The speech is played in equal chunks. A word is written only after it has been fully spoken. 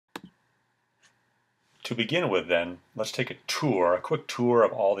To begin with then, let's take a quick tour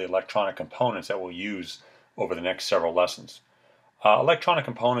of all the electronic components that we'll use over the next several lessons. Electronic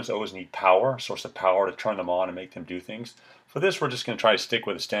components always need power, a source of power to turn them on and make them do things. For this, we're just going to try to stick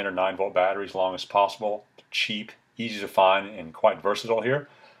with a standard 9-volt battery as long as possible. Cheap, easy to find, and quite versatile here.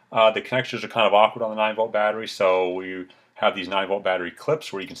 The connectors are kind of awkward on the 9-volt battery, so we have these 9-volt battery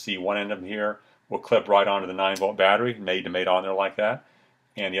clips where you can see one end of them here will clip right onto the 9-volt battery, made to mate on there like that.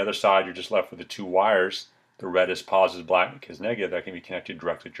 And the other side, you're just left with the two wires. The red is positive, black is negative. That can be connected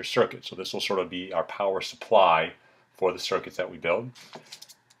directly to your circuit. So this will sort of be our power supply for the circuits that we build.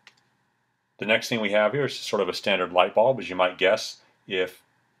 The next thing we have here is sort of a standard light bulb. As you might guess, if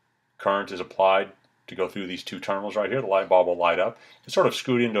current is applied to go through these two terminals right here, the light bulb will light up. It's sort of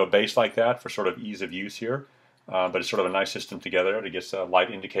screwed into a base like that for sort of ease of use here. But it's sort of a nice system together. It gets a light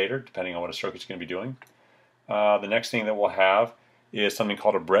indicator depending on what a circuit's going to be doing. The next thing that we'll have is something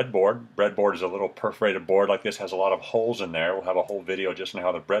called a breadboard. Breadboard is a little perforated board like this, has a lot of holes in there. We'll have a whole video just on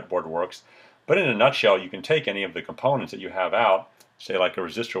how the breadboard works. But in a nutshell, you can take any of the components that you have out, say like a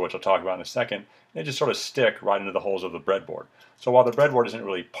resistor, which I'll talk about in a second, and just sort of stick right into the holes of the breadboard. So while the breadboard isn't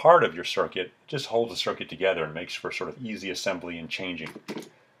really part of your circuit, it just holds the circuit together and makes for sort of easy assembly and changing.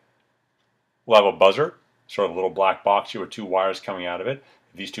 We'll have a buzzer, sort of a little black box here with two wires coming out of it.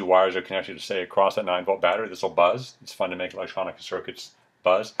 If these two wires are connected, say, across that 9-volt battery, this will buzz. It's fun to make electronic circuits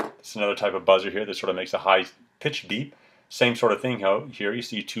buzz. This is another type of buzzer here that sort of makes a high-pitched beep. Same sort of thing here. You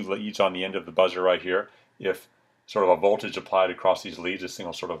see two leads on the end of the buzzer right here. If sort of a voltage applied across these leads, this thing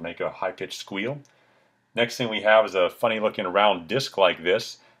will sort of make a high-pitched squeal. Next thing we have is a funny-looking round disc like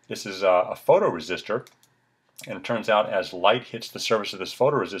this. This is a photoresistor, and it turns out as light hits the surface of this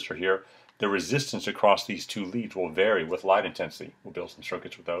photoresistor here, the resistance across these two leads will vary with light intensity. We'll build some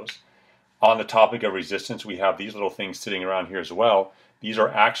circuits with those. On the topic of resistance, we have these little things sitting around here as well. These are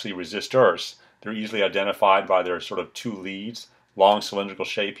actually resistors. They're easily identified by their sort of two leads, long cylindrical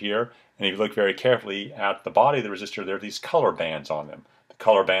shape here. And if you look very carefully at the body of the resistor, there are these color bands on them. The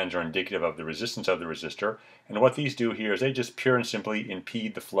color bands are indicative of the resistance of the resistor. And what these do here is they just pure and simply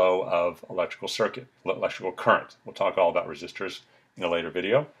impede the flow of electrical current. We'll talk all about resistors in a later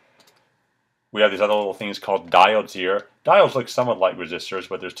video. We have these other little things called diodes here. Diodes look somewhat like resistors,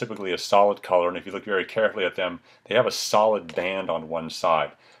 but there's typically a solid color, and if you look very carefully at them, they have a solid band on one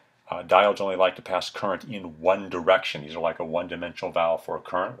side. Diodes only like to pass current in one direction. These are like a one-dimensional valve for a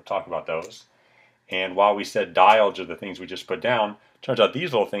current. We'll talk about those. And while we said diodes are the things we just put down, turns out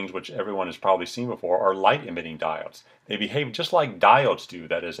these little things, which everyone has probably seen before, are light-emitting diodes. They behave just like diodes do.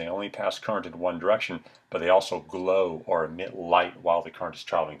 That is, they only pass current in one direction, but they also glow or emit light while the current is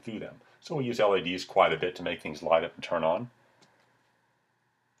traveling through them. So we use LEDs quite a bit to make things light up and turn on.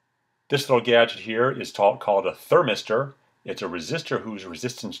 This little gadget here is called a thermistor. It's a resistor whose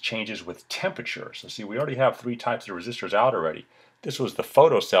resistance changes with temperature. So see, we already have three types of resistors out already. This was the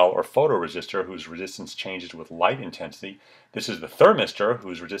photocell or photoresistor whose resistance changes with light intensity. This is the thermistor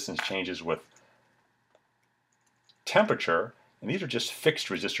whose resistance changes with temperature. And these are just fixed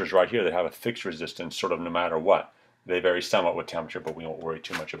resistors right here that have a fixed resistance sort of no matter what. They vary somewhat with temperature, but we won't worry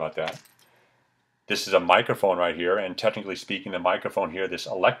too much about that. This is a microphone right here, and technically speaking, the microphone here, this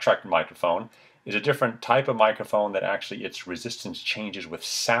electric microphone, is a different type of microphone that actually its resistance changes with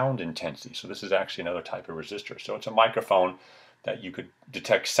sound intensity. So this is actually another type of resistor. So it's a microphone that you could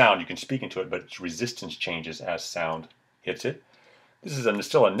detect sound, you can speak into it, but its resistance changes as sound hits it. This is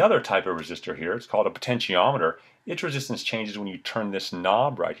still another type of resistor here. It's called a potentiometer. Its resistance changes when you turn this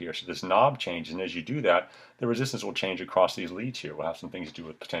knob right here. So this knob changes, and as you do that, the resistance will change across these leads here. We'll have some things to do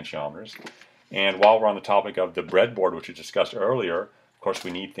with potentiometers. And while we're on the topic of the breadboard, which we discussed earlier, of course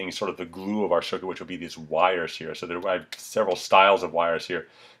we need things, sort of the glue of our circuit, which will be these wires here. So there are several styles of wires here.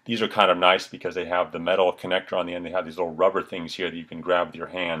 These are kind of nice because they have the metal connector on the end. They have these little rubber things here that you can grab with your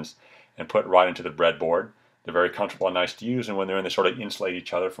hands and put right into the breadboard. They're very comfortable and nice to use, and when they're in, they sort of insulate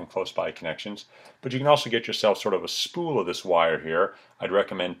each other from close by connections. But you can also get yourself sort of a spool of this wire here. I'd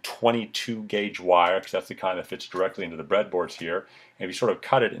recommend 22 gauge wire because that's the kind that fits directly into the breadboards here. And if you sort of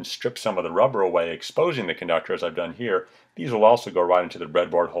cut it and strip some of the rubber away, exposing the conductor as I've done here, these will also go right into the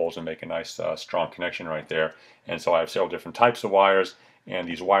breadboard holes and make a nice strong connection right there. And so I have several different types of wires, and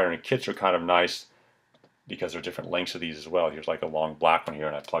these wiring kits are kind of nice because there are different lengths of these as well. Here's like a long black one here,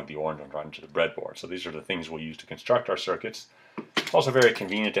 and I plug the orange one right into the breadboard. So these are the things we'll use to construct our circuits. It's also very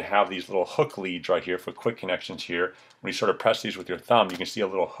convenient to have these little hook leads right here for quick connections here. When you sort of press these with your thumb, you can see a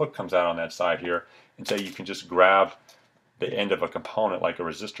little hook comes out on that side here, and so you can just grab the end of a component like a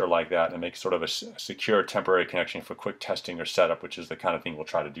resistor like that and make sort of a secure temporary connection for quick testing or setup, which is the kind of thing we'll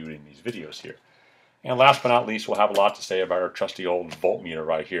try to do in these videos here. And last but not least, we'll have a lot to say about our trusty old voltmeter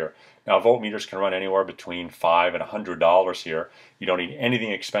right here. Now, voltmeters can run anywhere between $5 and $100 here. You don't need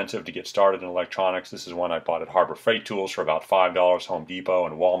anything expensive to get started in electronics. This is one I bought at Harbor Freight Tools for about $5. Home Depot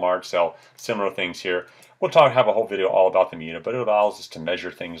and Walmart sell similar things here. We'll have a whole video all about the meter, but it allows us to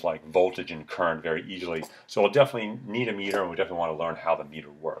measure things like voltage and current very easily. So we'll definitely need a meter, and we definitely want to learn how the meter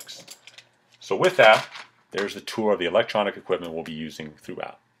works. So with that, there's the tour of the electronic equipment we'll be using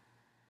throughout.